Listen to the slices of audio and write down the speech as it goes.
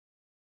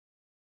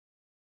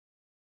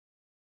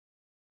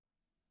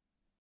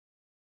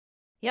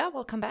Yeah,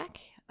 welcome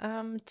back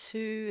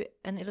to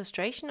an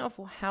illustration of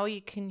how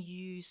you can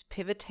use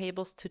pivot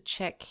tables to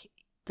check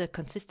the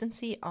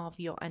consistency of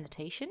your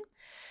annotation.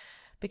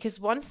 Because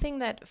one thing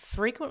that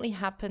frequently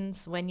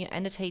happens when you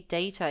annotate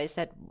data is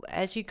that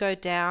as you go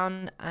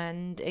down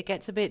and it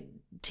gets a bit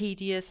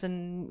tedious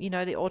and, you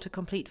know, the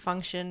autocomplete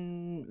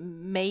function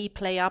may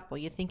play up, or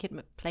you think it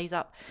plays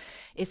up,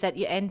 is that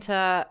you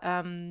enter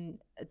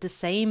the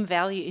same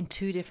value in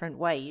two different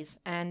ways.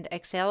 And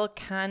Excel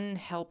can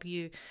help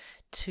you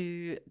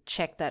to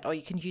check that, or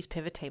you can use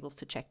pivot tables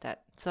to check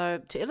that. So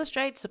to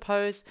illustrate,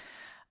 suppose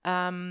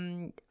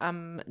I'm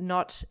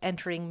not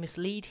entering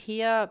mislead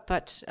here,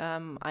 but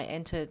I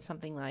entered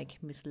something like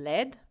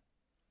misled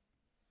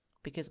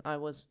because I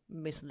was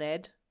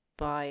misled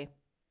by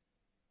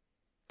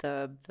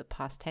the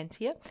past tense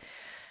here.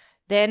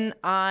 Then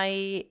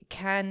I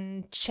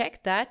can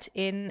check that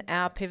in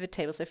our pivot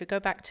table. So if we go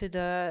back to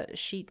the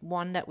sheet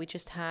 1 that we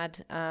just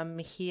had,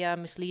 here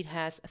mislead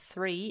has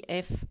 3.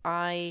 If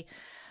I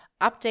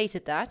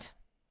updated that,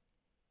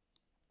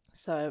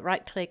 so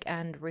right click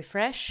and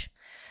refresh,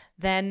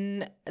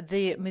 then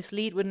the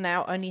mislead would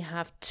now only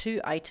have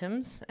 2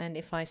 items. And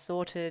if I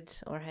sorted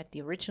or had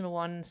the original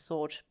one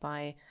sort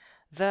by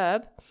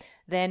verb,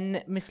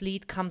 then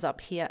mislead comes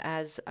up here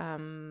as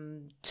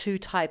 2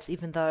 types,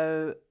 even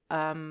though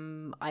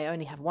I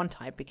only have 1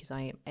 type because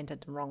I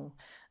entered the wrong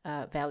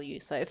value.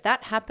 So if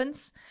that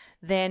happens,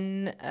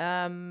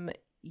 then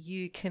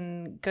you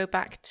can go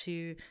back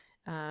to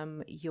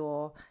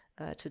your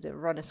to the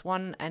runners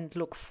 1 and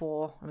look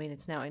for, I mean,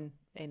 it's now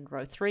in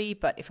row 3,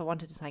 but if I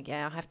wanted to say,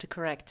 yeah, I have to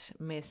correct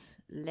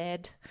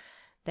misled,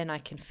 then I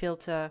can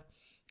filter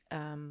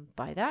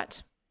by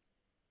that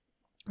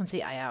and see,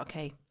 yeah,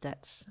 okay,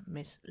 that's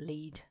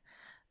mislead.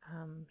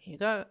 Here you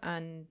go,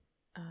 and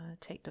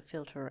take the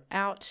filter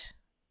out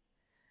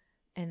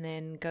and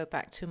then go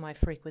back to my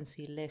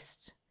frequency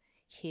list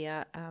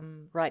here,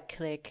 right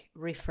click,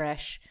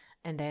 refresh,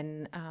 and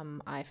then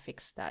I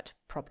fix that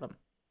problem.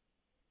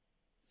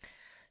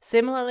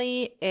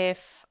 Similarly,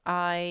 if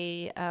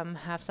I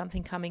have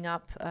something coming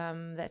up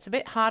that's a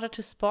bit harder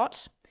to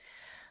spot,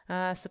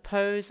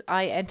 suppose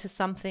I enter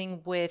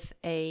something with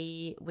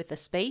a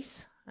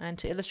space, and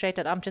to illustrate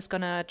that, I'm just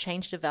going to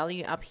change the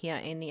value up here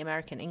in the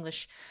American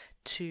English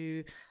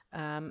to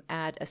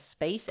add a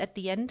space at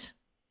the end,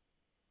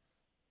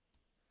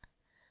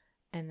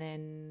 and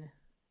then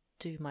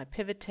do my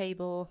pivot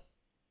table.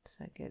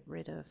 So get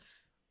rid of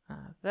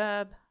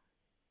verb,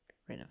 get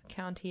rid of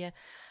count here,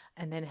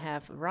 and then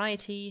have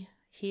variety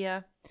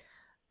here.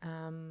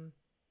 Oh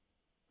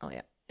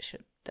yeah,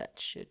 that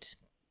should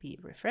be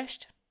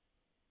refreshed.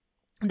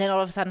 And then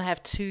all of a sudden I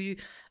have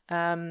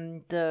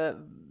the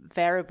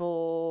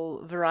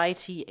variable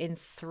variety in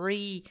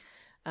 3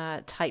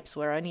 types,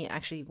 where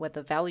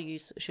the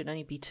values should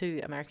only be 2,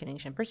 American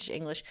English and British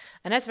English.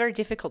 And that's very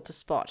difficult to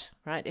spot,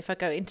 right? If I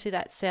go into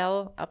that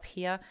cell up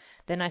here,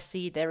 then I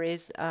see there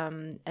is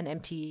an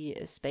empty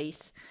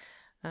space.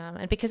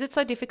 And because it's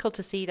so difficult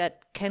to see,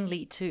 that can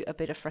lead to a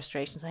bit of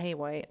frustration. So, hey,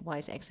 why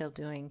is Excel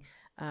doing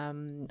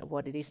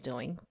what it is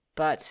doing?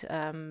 But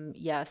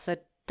yeah, so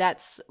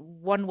that's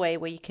one way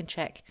where you can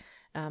check,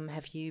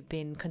 have you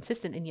been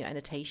consistent in your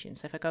annotation?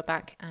 So if I go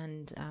back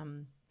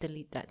and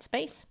delete that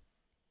space,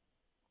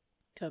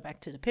 go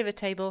back to the pivot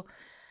table,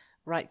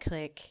 right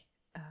click,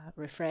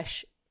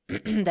 refresh,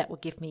 that will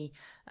give me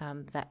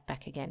that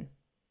back again.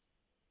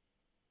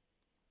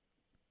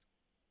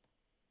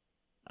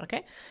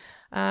 Okay.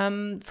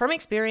 From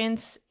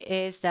experience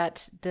is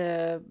that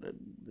the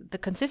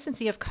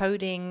consistency of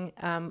coding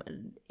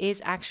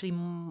is actually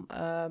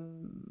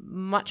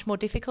much more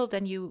difficult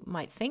than you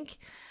might think.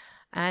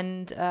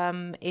 And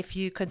if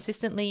you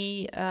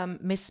consistently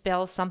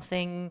misspell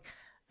something,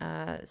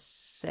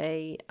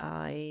 say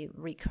I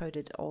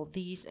recoded all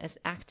these as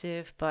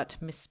active, but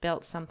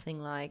misspelled something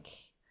like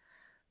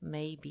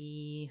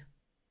maybe,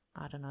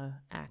 I don't know,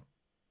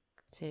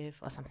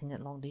 or something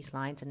along these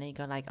lines, and then you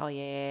go like, oh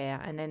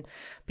yeah, and then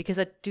because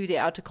I do the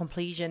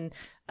auto-completion,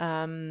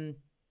 and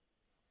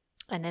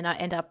then I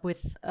end up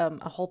with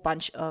a whole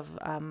bunch of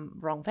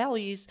wrong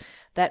values,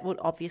 that would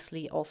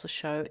obviously also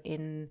show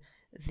in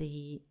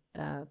the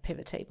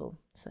pivot table.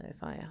 So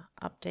if I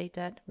update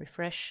that,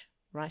 refresh,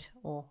 right,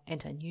 or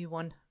enter a new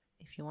one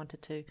if you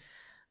wanted to,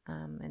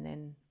 and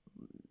then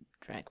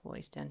drag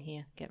voice down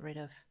here, get rid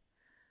of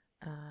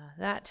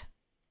that,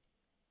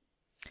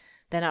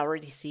 then I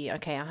already see,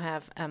 okay, I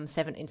have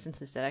 7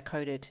 instances that I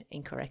coded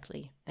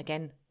incorrectly.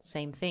 Again,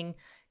 same thing,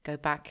 go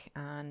back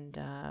and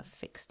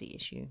fix the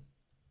issue.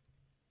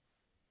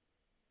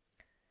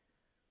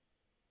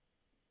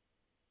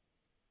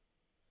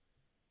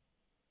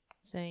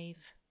 Save,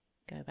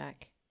 go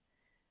back,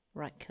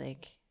 right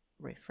click,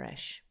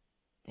 refresh.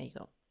 There you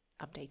go,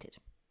 updated.